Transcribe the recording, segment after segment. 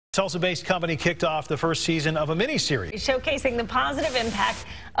Tulsa-based company kicked off the first season of a mini-series showcasing the positive impact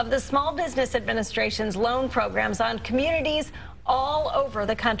of the Small Business Administration's loan programs on communities all over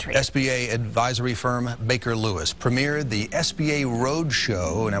the country. SBA advisory firm Baker Lewis premiered the SBA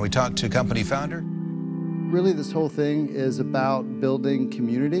Roadshow. Now we talked to company founder. Really, this whole thing is about building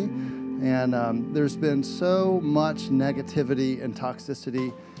community, and there's been so much negativity and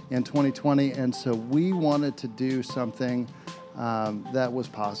toxicity in 2020, and so we wanted to do something that was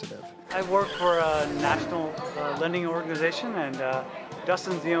positive. I work for a national lending organization, and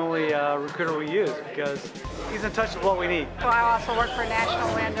Dustin's the only recruiter we use because he's in touch with what we need. So I also work for a national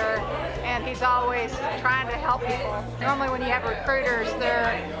lender, and he's always trying to help people. Normally when you have recruiters,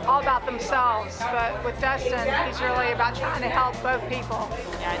 they're all about themselves, but with Dustin, he's really about trying to help both people.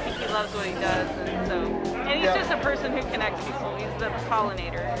 Yeah, I think he loves what he does, and he's just a person who connects people. He's the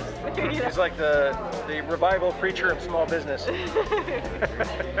pollinator. He's like the revival preacher of small business.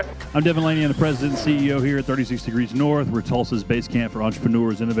 I'm Devon, Laney, I'm the President and CEO here at 36 Degrees North. We're Tulsa's base camp for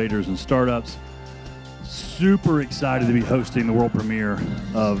entrepreneurs, innovators, and startups. Super excited to be hosting the world premiere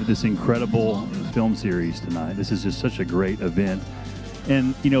of this incredible film series tonight. This is just such a great event.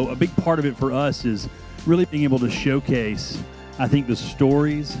 And, you know, a big part of it for us is really being able to showcase, I think, the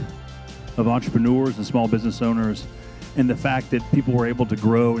stories of entrepreneurs and small business owners and the fact that people were able to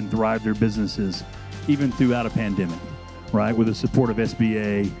grow and thrive their businesses even throughout a pandemic, right? With the support of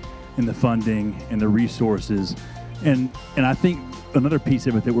SBA and the funding and the resources. And I think another piece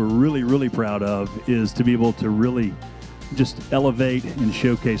of it that we're really, really proud of is to be able to really just elevate and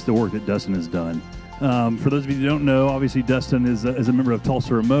showcase the work that Dustin has done. For those of you who don't know, obviously Dustin is a member of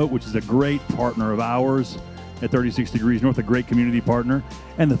Tulsa Remote, which is a great partner of ours at 36 Degrees North, a great community partner,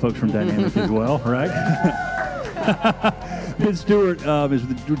 and the folks from Dynamic as well, right? Stewart is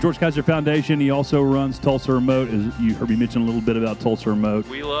with the George Kaiser Foundation. He also runs Tulsa Remote. As you heard me mention a little bit about Tulsa Remote.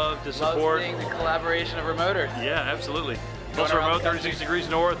 We love to support the collaboration of remoters. Yeah, absolutely. Tulsa Remote, 36 Degrees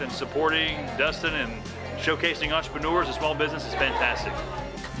North, and supporting Dustin and showcasing entrepreneurs and small business is fantastic.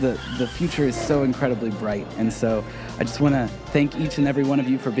 The future is so incredibly bright, and so I just want to thank each and every one of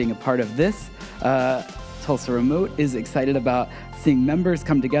you for being a part of this. Tulsa Remote is excited about seeing members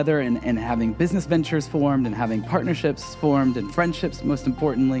come together and having business ventures formed and having partnerships formed and friendships, most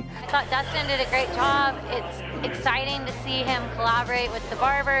importantly. I thought Dustin did a great job. It's exciting to see him collaborate with the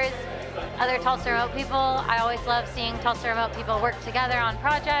Barbers, other Tulsa Remote people. I always love seeing Tulsa Remote people work together on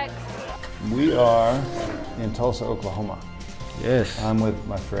projects. We are in Tulsa, Oklahoma. Yes. I'm with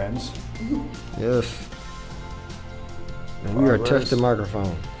my friends. Yes. And we are testing the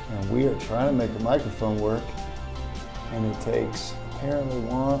microphone. And we are trying to make a microphone work, and it takes apparently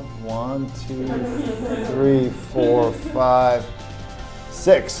 1, 2, 3, 4, 5,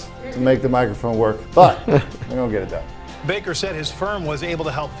 6 to make the microphone work, but we're gonna get it done. Baker said his firm was able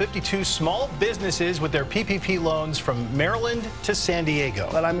to help 52 small businesses with their PPP loans from Maryland to San Diego.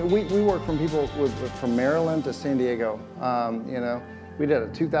 But I mean, we work from people from Maryland to San Diego. You know, we did a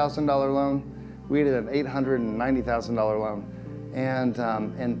 $2,000 loan. We did an $890,000 loan. And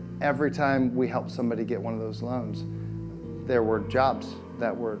every time we helped somebody get one of those loans, there were jobs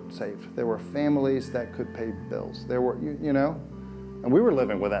that were saved. There were families that could pay bills. There were, you know, and we were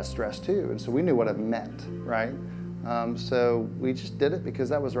living with that stress too. And so we knew what it meant, right? So we just did it because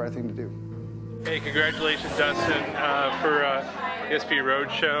that was the right thing to do. Hey, congratulations, Dustin, for the SBA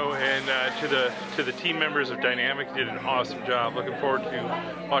Roadshow, and to the team members of Dynamic. You did an awesome job. Looking forward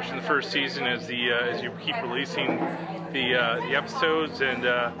to watching the first season as you keep releasing the episodes and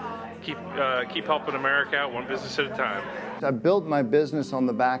keep helping America out one business at a time. I built my business on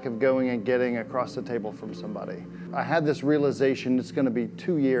the back of going and getting across the table from somebody. I had this realization it's going to be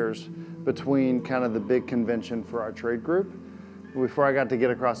 2 years between kind of the big convention for our trade group before I got to get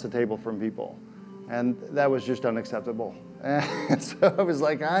across the table from people. And that was just unacceptable. And so I was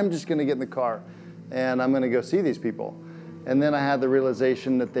like, I'm just gonna get in the car and I'm gonna go see these people. And then I had the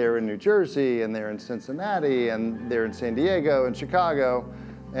realization that they're in New Jersey and they're in Cincinnati and they're in San Diego and Chicago.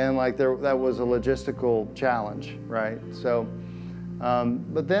 And like that was a logistical challenge, right? So,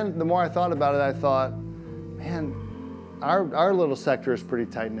 but then the more I thought about it, I thought, man, our little sector is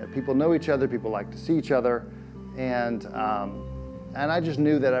pretty tight-knit. People know each other, people like to see each other. And I just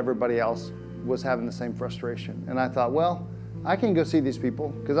knew that everybody else was having the same frustration. And I thought, well, I can go see these people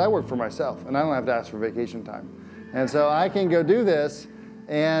because I work for myself and I don't have to ask for vacation time. And so I can go do this,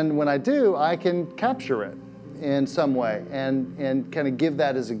 and when I do, I can capture it in some way and kind of give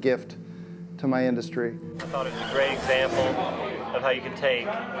that as a gift to my industry. I thought it was a great example of how you can take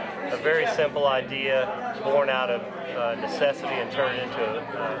a very simple idea born out of necessity and turn it into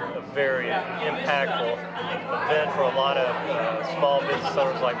a very impactful event for a lot of small business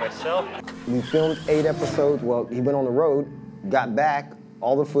owners like myself. We filmed 8 episodes. Well, he went on the road, got back,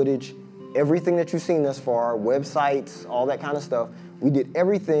 all the footage, everything that you've seen thus far, websites, all that kind of stuff. We did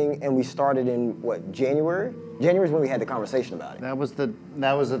everything, and we started in, what, January? January is when we had the conversation about it. That was a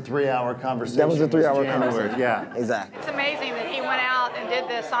 3-hour conversation. That was a 3-hour conversation. Yeah, exactly. It's amazing that he went out and did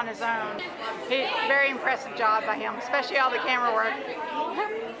this on his own. Very impressive job by him, especially all the camera work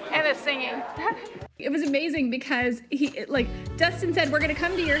and the singing. It was amazing because Dustin said, we're gonna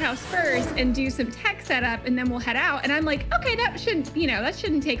come to your house first and do some tech setup and then we'll head out. And I'm like, okay, that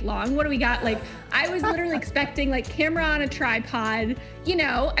shouldn't take long. What do we got? Like, I was literally expecting camera on a tripod,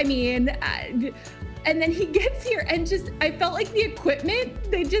 and then he gets here and I felt like the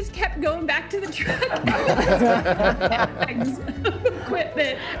equipment, they just kept going back to the truck.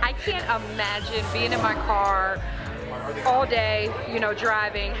 Equipment. I can't imagine being in my car all day,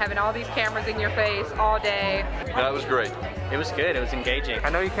 driving, having all these cameras in your face all day. That was great. It was good. It was engaging. I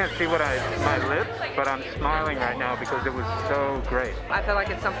know you can't see my lips, but I'm smiling right now because it was so great. I feel like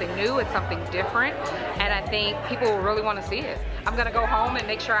it's something new, it's something different, and I think people will really want to see it. I'm going to go home and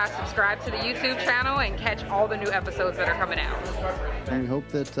make sure I subscribe to the YouTube channel and catch all the new episodes that are coming out. And we hope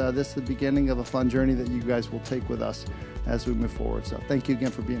that this is the beginning of a fun journey that you guys will take with us as we move forward. So thank you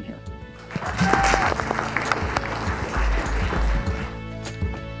again for being here.